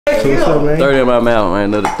What's up, man? 30 on my mouth,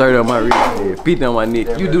 man. Another 30 on my wrist. 50 on my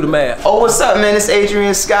neck. You do the math. Oh, what's up, man? It's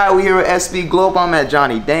Adrian Sky. We here at SB Globe. I'm at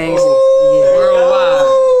Johnny Dang's. Worldwide.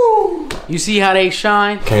 You see how they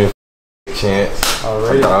shine? Can't chance.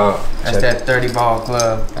 Already. That's that 30 ball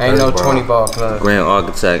club. Ain't no 20 ball club. Grand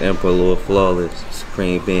Architect, Emperor Lord Flawless,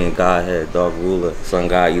 Supreme Being, Godhead, Dark Ruler, Sun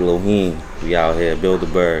God Elohim. We out here,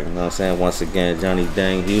 Bilderberg. You know what I'm saying? Once again, Johnny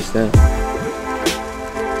Dang, Houston.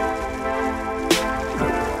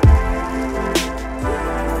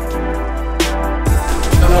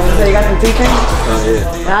 You got some teeth in? Oh,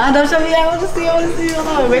 yeah. Nah, don't show me that. I want to see. Hold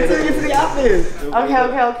on. Wait till we get to the office.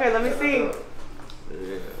 Okay. Let me see.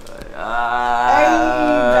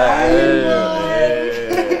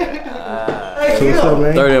 What's up,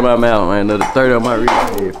 man? 30 on my mouth, man. Another 30 on my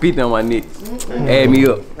wrist. 50 on my neck. Add me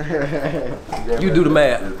up. You do the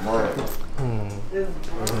math.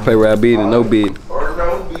 Play where I bid and no bid.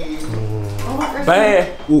 Bang!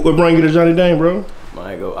 What bring you to Johnny Dang, bro?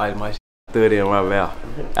 I go ice my 30 on my mouth.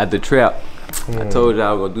 At the trap. I told you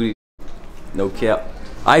I was gonna do this. No cap.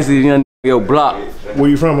 Ice is young yo block. Where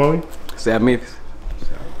you from, homie? South Memphis.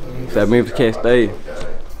 South Memphis can't stay.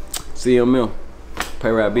 CMM.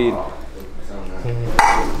 Play where I bid.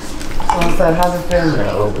 What's up? How's it feeling?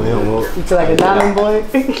 You feel like a diamond boy?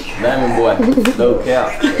 Diamond boy. No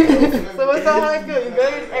cap. So what's up? How it feel? You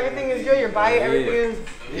good? Everything is good? Your body, everything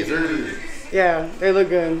is... Yeah, they look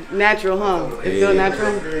good. Natural, huh? It feel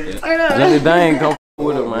natural? Yeah. Johnny Dang come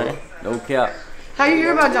with him, man. No cap. How you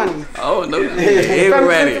hear about Johnny? Oh, no.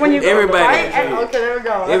 Everybody. Everybody. Right? Okay, there we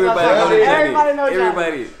go. Everybody know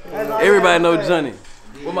Johnny. Everybody know Johnny.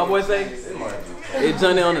 What my boy say? It's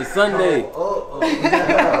Johnny on a Sunday.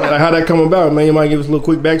 Like how that come about, man? You might give us a little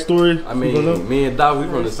quick backstory? I mean, me and Doc, we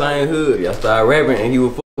from the same hood. I started rapping and he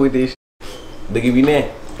was with this shit. Look at me now.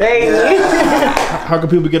 How can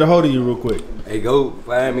people get a hold of you real quick? Hey, go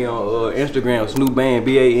find me on Instagram, Snoop Band,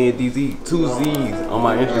 BANDZ, 2 Z's on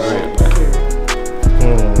my Instagram.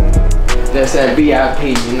 That's that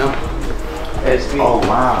VIP, you know? SB. Oh,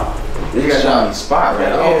 wow. You got Johnny's spot right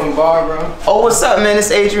there. Open bar, bro. Oh, what's up, man? It's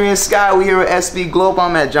Adrian Sky. We here at SB Globe.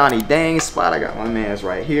 I'm at Johnny Dang's spot. I got my man's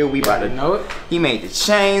right here. We about to know it. He made the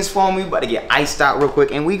chains for me. We about to get iced out real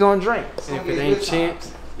quick, and we gonna drink. And if it ain't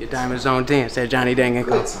chance, your diamonds on dance. That Johnny Dang and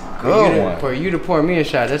go. For you to pour me a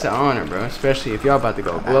shot, that's an honor, bro. Especially if y'all about to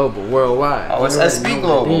go global, worldwide. Oh, it's SB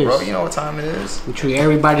Global, bro. You know what time it is. We treat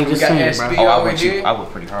everybody the same, SB bro. I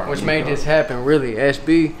went pretty hard. Which made this happen, really.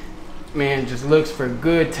 SB, man, just looks for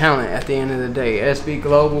good talent at the end of the day. SB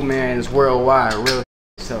Global, man, is worldwide, real.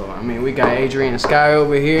 So, I mean, we got Adrian Sky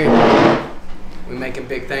over here. We making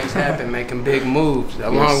big things happen, making big moves.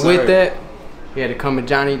 Along with that, he had to come to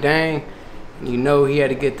Johnny Dang. You know he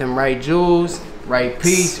had to get them right jewels, right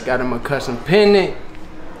piece, got him a custom pendant.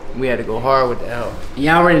 We had to go hard with the help.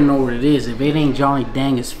 Y'all already know what it is. If it ain't Johnny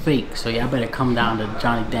Dang, it's fake. So y'all better come down to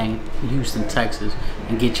Johnny Dang, Houston, Texas,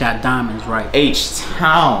 and get y'all diamonds right.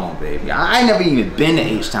 H-Town, baby. I ain't never even been to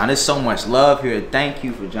H-Town. There's so much love here. Thank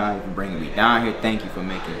you for Johnny for bringing me down here. Thank you for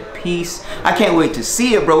making it peace. I can't wait to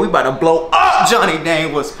see it, bro. We about to blow up Johnny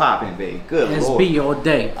Dang. What's poppin', baby? Good Lord. SB all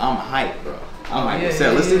day. I'm hyped, bro. I'm hyped.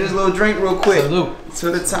 Let's do this little drink real quick. Salute. To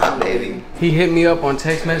the top, baby. He hit me up on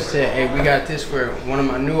text message, said, hey, we got this for one of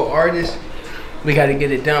my new artists. We got to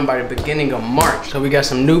get it done by the beginning of March. So we got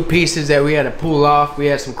some new pieces that we had to pull off. We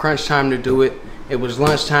had some crunch time to do it. It was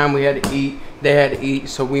lunchtime, we had to eat. They had to eat,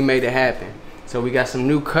 so we made it happen. So we got some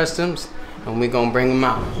new customs, and we gonna bring them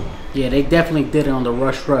out. Yeah, they definitely did it on the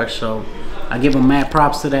rush, so I give them mad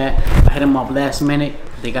props to that. I hit them up last minute.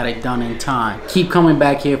 They got it done in time. Keep coming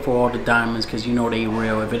back here for all the diamonds, because you know they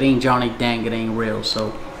real. If it ain't Johnny Dang, it ain't real,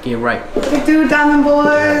 so get right. What we do, Diamond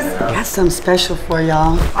Boys? Got something special for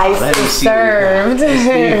y'all. Ice served.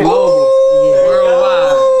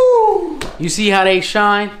 Worldwide. You see how they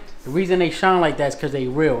shine? The reason they shine like that is because they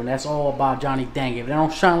real, and that's all about Johnny Dang. If they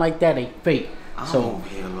don't shine like that, they fake. So,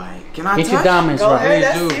 can I get touch? your diamonds right. Hey,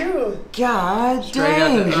 that's you. God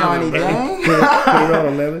dang, Johnny Dang. Put it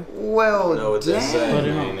on, man. Well, No, it's just dang.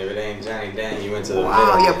 saying, if it ain't Johnny Dang, you went to the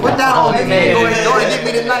Wow, yeah, put that on me, man. Go ahead and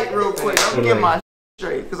get me tonight real quick. I'm gonna get my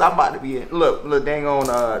straight, because I'm about to be in. Look, dang on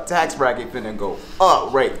tax bracket finna go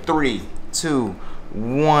up. Right, 3, 2,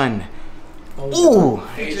 1. Ooh,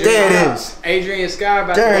 there it is. Adrian Sky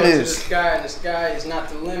about there to go it to is. the sky, and the sky is not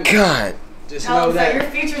the limit. God. Just Tell know them that that.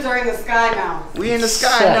 your features are in the sky now. We in the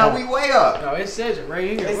sky now, we way up. No, it says it right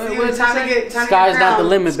here. It's time to get Sky's not the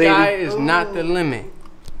limit, baby. Sky is not the limit.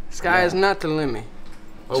 Sky is not the limit.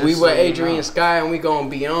 But we with Adrian Sky and we going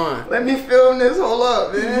beyond. Let me film this. Hold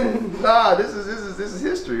up, man. Nah, this is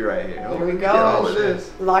history right here. Here we go. All of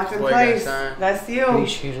this. Locked in Boy, place. got shine. That's you.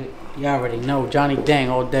 Appreciate it. You already know. Johnny Dang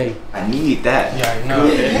all day. I need that. Yeah, I know.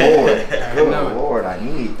 Good Lord, I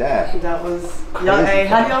need that. That was. Y'all, hey,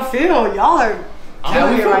 how do y'all feel? Y'all are.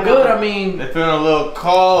 Yeah, we feel right good. now. I mean, They feeling a little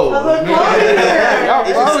cold. A little cold in here. Y'all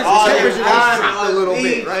It's dropped a little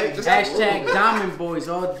bit, right? hashtag Diamond Boys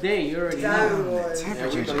all day. You already know. Diamond Boys. I'm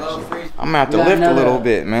gonna have to We got lift a another- little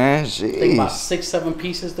bit, man. I think about Jeez. 6-7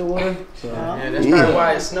 pieces to order. So. Yeah, that's probably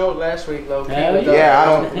why it snowed last week, low key. Hell Yeah, I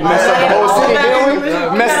don't mess up the whole city,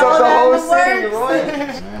 did we? Mess up the whole city, works.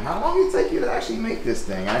 Roy. Man, how long did it take you to actually make this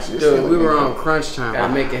thing? Actually, Dude, we were on crunch time.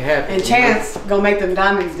 Gotta make it happen. And Chance gonna make them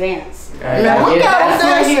diamonds dance. Hey, Man, what Yeah. kind of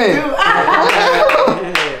dancing?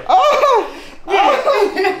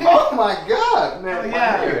 Oh my God, man.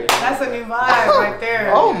 Yeah, that's a new vibe right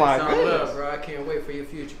there. Oh my It's all goodness. love, bro. I can't wait for your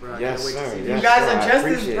future, bro. I Yes, can't wait sir. to see Yes. You guys I are just as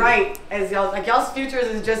appreciate it. bright as y'all. Like y'all's futures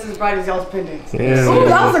is just as bright as y'all's pendants. Yeah. Ooh,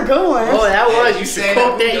 that was a good one. Oh, that was. You should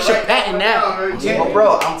quote that. You should patent that. Yeah,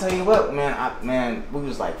 bro, I'm telling you what, man, we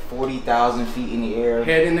was like 40,000 feet in the air.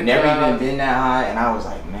 Head in the Never clouds. even been that high, and I was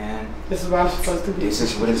like, man, This is what I'm supposed to be. this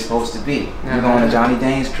is what it's supposed to be. We're going to Johnny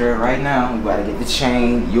Dang's crib right now. We gotta get the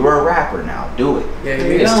chain. You're a rapper now. Do it. Yeah,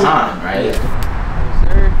 It's time, right? Yes,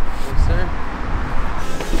 sir. Yes, sir.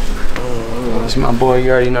 It's my boy.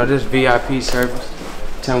 You already know this VIP service.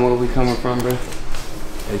 Tell me where we coming from, bro.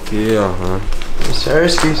 Heck yeah, huh? Yes, sir.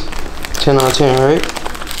 Skis. 10 on 10, right?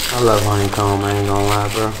 I love honeycomb. I ain't gonna lie,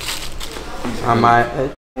 bro. I might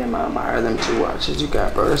admire them 2 watches you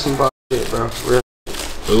got, bro. That's some shit, bro. Real.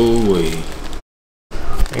 Ooh wee.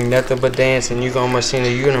 Ain't nothing but dancing. You gonna see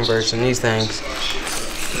the universe in these things.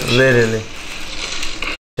 Literally.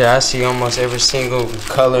 Yeah, I see almost every single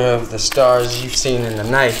color of the stars you've seen in the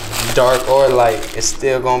night. Dark or light, it's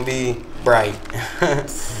still gonna be bright.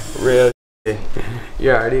 Real shit.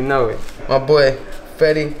 You already know it. My boy,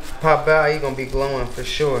 Fetty, pop out, he gonna be glowing for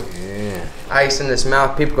sure. Yeah. Ice in his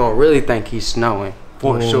mouth, people gonna really think he's snowing.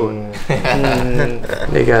 For sure.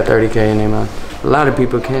 They got 30K in their mouth. A lot of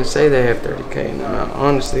people can't say they have 30K in their mouth.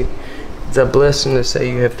 Honestly, it's a blessing to say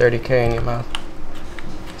you have 30K in your mouth.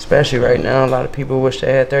 Especially right now, a lot of people wish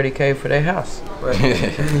they had 30K for their house. But,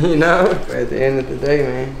 you know, at the end of the day,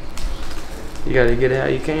 man, you gotta get it how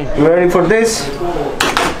you can. You ready for this?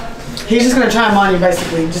 He's just gonna try them on you,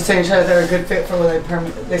 basically, just to ensure that they're a good fit for what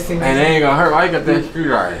they seem. And they ain't gonna hurt. Why you got that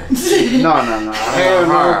screwdriver? No. Hell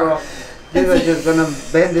no, bro. These are just gonna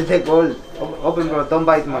bend the tape all open, bro. Don't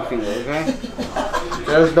bite my finger, okay?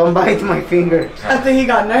 Just don't bite my finger. I think he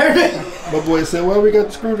got nervous. My boy said, "Well, we got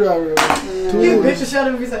the screwdriver." He bitch the shit out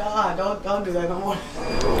of him. He said, don't do that no more.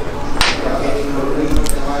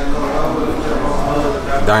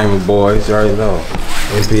 Diamond Boys, you already know.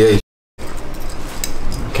 MPA.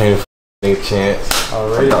 Came to nigga Chance.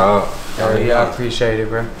 Already. Yeah, I appreciate it,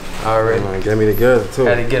 bro. Already. Man, get me together too.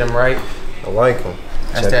 Had to get him right. I like them.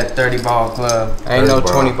 That's that 30 ball club. Ain't no 30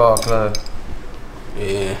 ball. 20 ball club.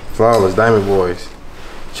 Yeah. Flawless Diamond Boys.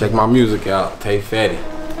 Check my music out. Tay Fatty.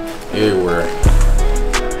 Everywhere.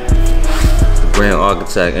 Grand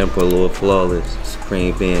Architect, Emperor Lord Flawless,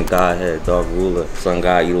 Supreme Being, Godhead, Dark Ruler, Sun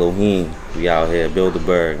God Elohim. We out here,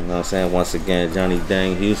 Bilderberg, you know what I'm saying? Once again, Johnny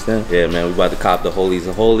Dang, Houston. Yeah, man, we about to cop the Holies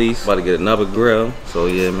of Holies. About to get another grill. So,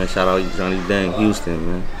 yeah, man, shout out Johnny Dang, Houston,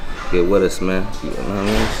 man. Get with us, man. You know what I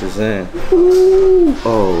mean? Shazam. Ooh.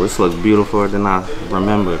 Oh, this looks beautiful than I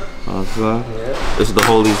remember. You know what I'm saying? Yeah. This is the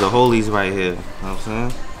Holies of Holies right here. You know what I'm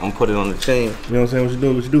saying? I'm gonna put it on the chain. You know what I'm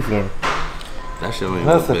saying? What you do for him? That shit ain't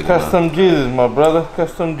That's real a big custom Jesus, my brother.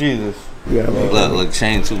 Custom Jesus. Yeah, Look,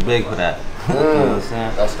 chain too big for that. You know what I'm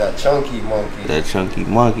saying? That's that chunky monkey. That chunky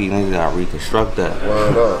monkey, nigga gotta reconstruct that.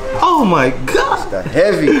 Word up. Oh my god! The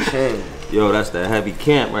heavy chain. Yo, that's that heavy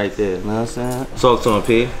camp right there, you know what I'm saying? Talk to him,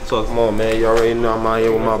 P. Talk to Come on, man. You already know I'm out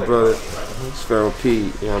here with my brother, Spharaoh P. You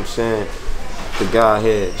know what I'm saying? The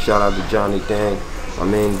Godhead. Shout out to Johnny Dang. My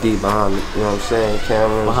man D behind, you know what I'm saying?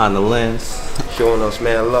 Cameras. behind the lens. Showing us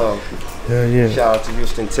man love. Hell yeah. Shout out to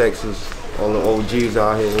Houston, Texas. All the OGs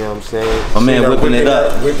out here, you know what I'm saying? My man whipping it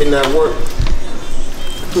up. Whipping that work.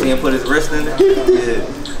 See him put his wrist in there?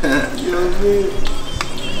 Yeah. You know what I mean?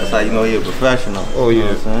 That's how you know you're a professional. Oh, yeah. You know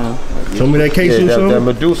what I'm saying? Show me that case Yeah, you that showing?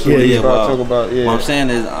 Medusa. Yeah, Yeah, yeah. well, talk about, yeah. What I'm saying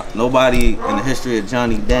is, nobody in the history of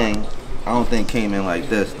Johnny Dang, I don't think came in like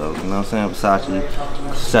this though. You know what I'm saying?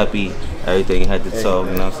 Versace, Seppi, everything head to toe.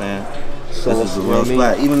 You know what I'm saying? This is a real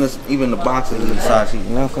splat. Even the boxes is Versace. You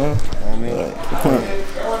know what I'm saying? I mean,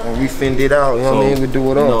 and we finned it out, you know what I mean? We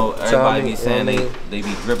do it You all. know, everybody be saying they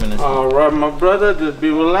be dripping this. All right, my brother, just be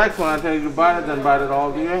relaxed when I tell you to bite it, then bite it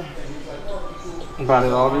all the way. Bite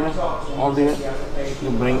it all the way, all the way. You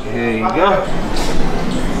bring, here you go.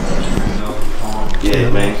 Yeah,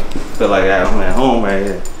 man. Feel like I'm at home right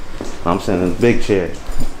here. I'm sitting in the big chair.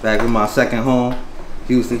 Back in my second home,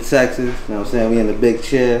 Houston, Texas. You know what I'm saying? We in the big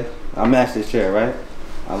chair. I matched this chair, right?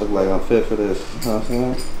 I look like I'm fit for this. You know what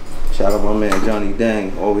I'm saying? Shout out my man Johnny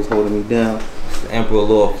Dang, always holding me down. The Emperor,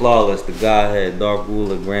 Lord Flawless, the Godhead, Dark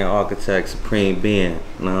Ruler, Grand Architect, Supreme Being.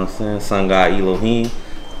 You know what I'm saying? Sun God Elohim,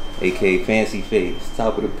 aka Fancy Face.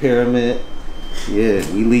 Top of the pyramid. Yeah,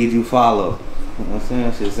 we lead, you follow. You know what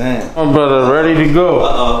I'm saying? Shazam. My brother, ready to go.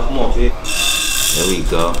 Come on, bitch. There we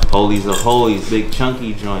go. Holies of holies, big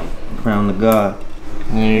chunky joint. Crown of God.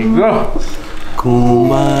 There you go.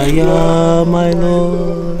 Kumbaya, my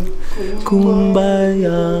lord.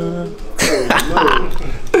 Kumbaya.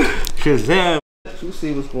 Shazam. You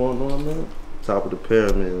see what's going on, man? Top of the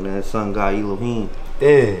pyramid, man. Sun God Elohim. Yeah.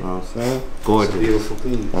 You know what I'm saying? Gorgeous. Beautiful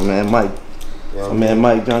piece. My man Mike. My man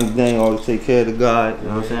Mike, Johnny Dang, always take care of the God. You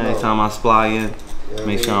know what I'm saying? Every time I fly in,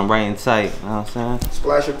 make sure I'm right and tight. You know what I'm saying?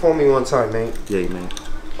 Splash it for me one time, man. Yeah, man.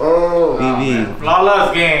 Oh. BB.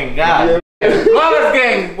 Flawless gang, God. Flawless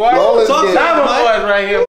gang, boy. Flawless gang, Diamond boys right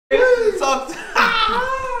here.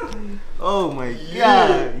 Oh my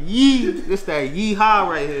God. Yee. This that yee-haw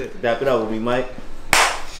right here. Dap it up with me, Mike.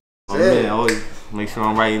 Oh man, always make sure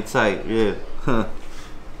I'm right and tight. Yeah. Huh.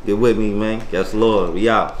 Get with me, man. Yes, Lord. We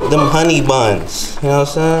out. Them honey buns. You know what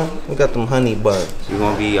I'm saying? We got them honey buns. We're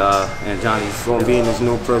gonna be in Johnny's. Gonna be in this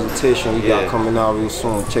new presentation we got coming out real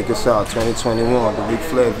soon. Check us out, 2021, the Big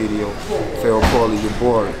Flair video. Pharaoh Paulie, your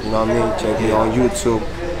boy. You know what I mean? Check me on YouTube,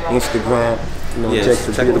 Instagram. You know, check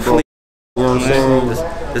the beautiful. You know what I'm saying?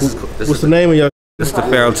 This What's the name of your? This is the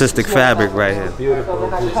Pharaohtistic fabric right here.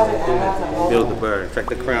 Build the bird. Check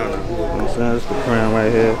the crown out. You know what I'm saying? This is the crown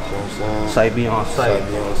right here. Sight be on sight.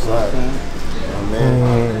 Sight be on sight.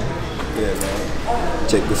 Man. Yeah, man.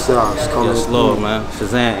 Check this out. It's coming. Yes, Lord, man.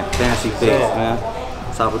 Shazam. Fancy face, man.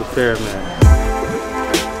 Top of the pyramid.